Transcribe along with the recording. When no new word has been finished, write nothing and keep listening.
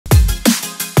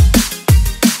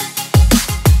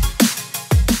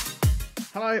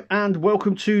Hello and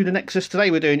welcome to the Nexus. Today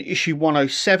we're doing issue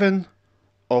 107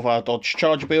 of our Dodge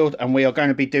Charger build, and we are going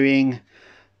to be doing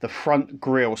the front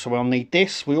grille. So we'll need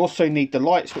this. We also need the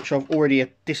lights, which I've already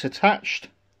disattached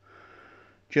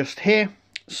just here.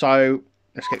 So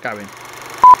let's get going.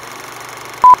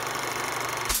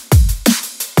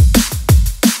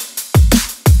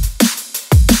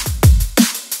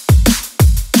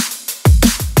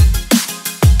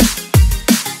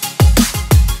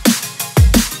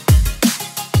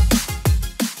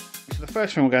 The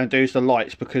first thing we're going to do is the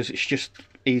lights, because it's just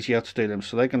easier to do them.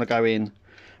 So they're going to go in,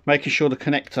 making sure the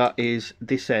connector is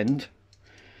this end.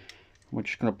 We're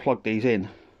just going to plug these in.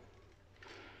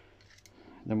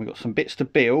 Then we've got some bits to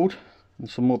build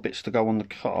and some more bits to go on the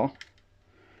car.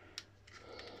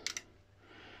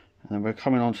 And then we're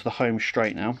coming onto the home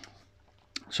straight now.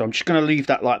 So I'm just going to leave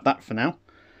that like that for now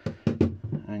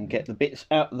and get the bits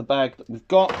out of the bag that we've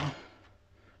got.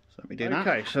 So let me do that.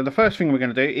 Okay, so the first thing we're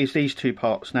going to do is these two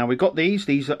parts. Now we've got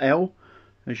these are L,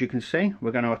 as you can see.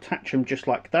 We're going to attach them just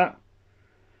like that.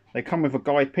 They come with a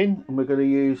guide pin, and we're going to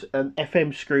use an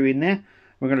FM screw in there.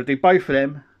 We're going to do both of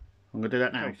them. I'm going to do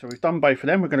that now. Okay, so we've done both of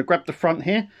them. We're going to grab the front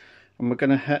here, and we're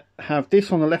going to have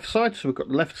this on the left side. So we've got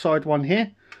the left side one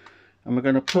here, and we're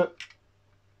going to put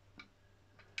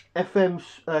FM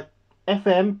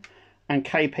and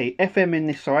KP. FM in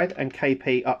this side and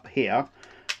KP up here.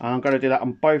 And I'm going to do that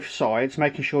on both sides,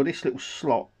 making sure this little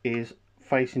slot is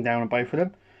facing down on both of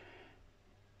them.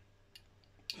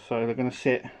 So they're going to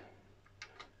sit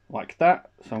like that.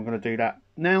 So I'm going to do that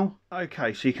now.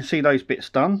 Okay, so you can see those bits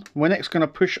done. We're next going to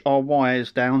push our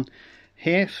wires down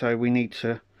here. So we need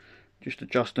to just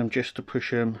adjust them just to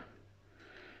push them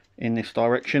in this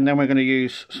direction. Then we're going to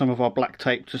use some of our black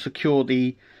tape to secure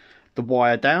the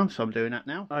wire down. So I'm doing that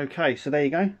now. Okay, so there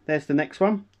you go. There's the next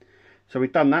one. So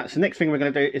we've done that. So the next thing we're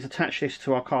going to do is attach this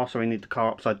to our car. So we need the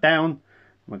car upside down.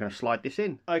 We're going to slide this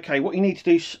in. Okay, what you need to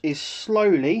do is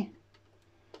slowly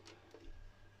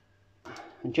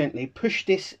and gently push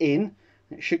this in.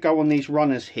 It should go on these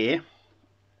runners here.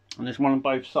 And there's one on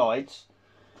both sides.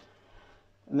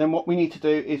 And then what we need to do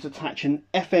is attach an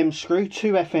FM screw,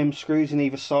 2 FM screws in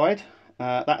either side.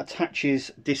 That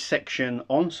attaches this section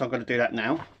on. So I'm going to do that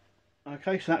now.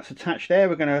 Okay, so that's attached there.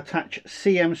 We're going to attach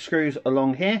CM screws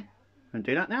along here. And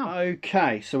do that now.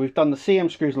 Okay, so we've done the CM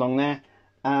screws along there.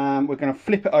 We're going to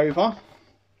flip it over.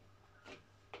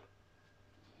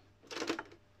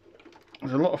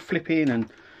 There's a lot of flipping and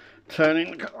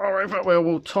turning the car over. Well,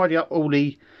 we'll tidy up all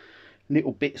the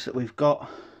little bits that we've got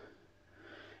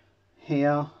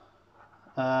here.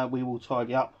 We will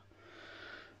tidy up.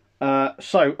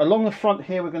 So along the front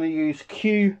here, we're going to use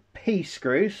QP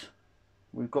screws.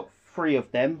 We've got 3 of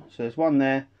them. So there's one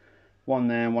there, one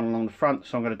there, and one along the front.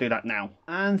 So I'm going to do that now.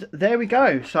 And there we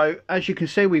go. So as you can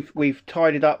see, we've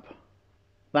tidied up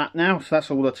that now. So that's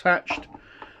all attached.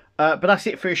 But that's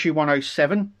it for issue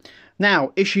 107.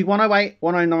 Now issue 108,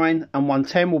 109 and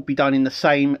 110 will be done in the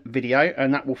same video,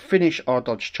 and that will finish our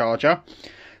Dodge Charger.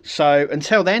 So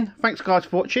until then, thanks guys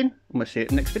for watching, and we'll see you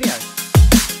in the next video.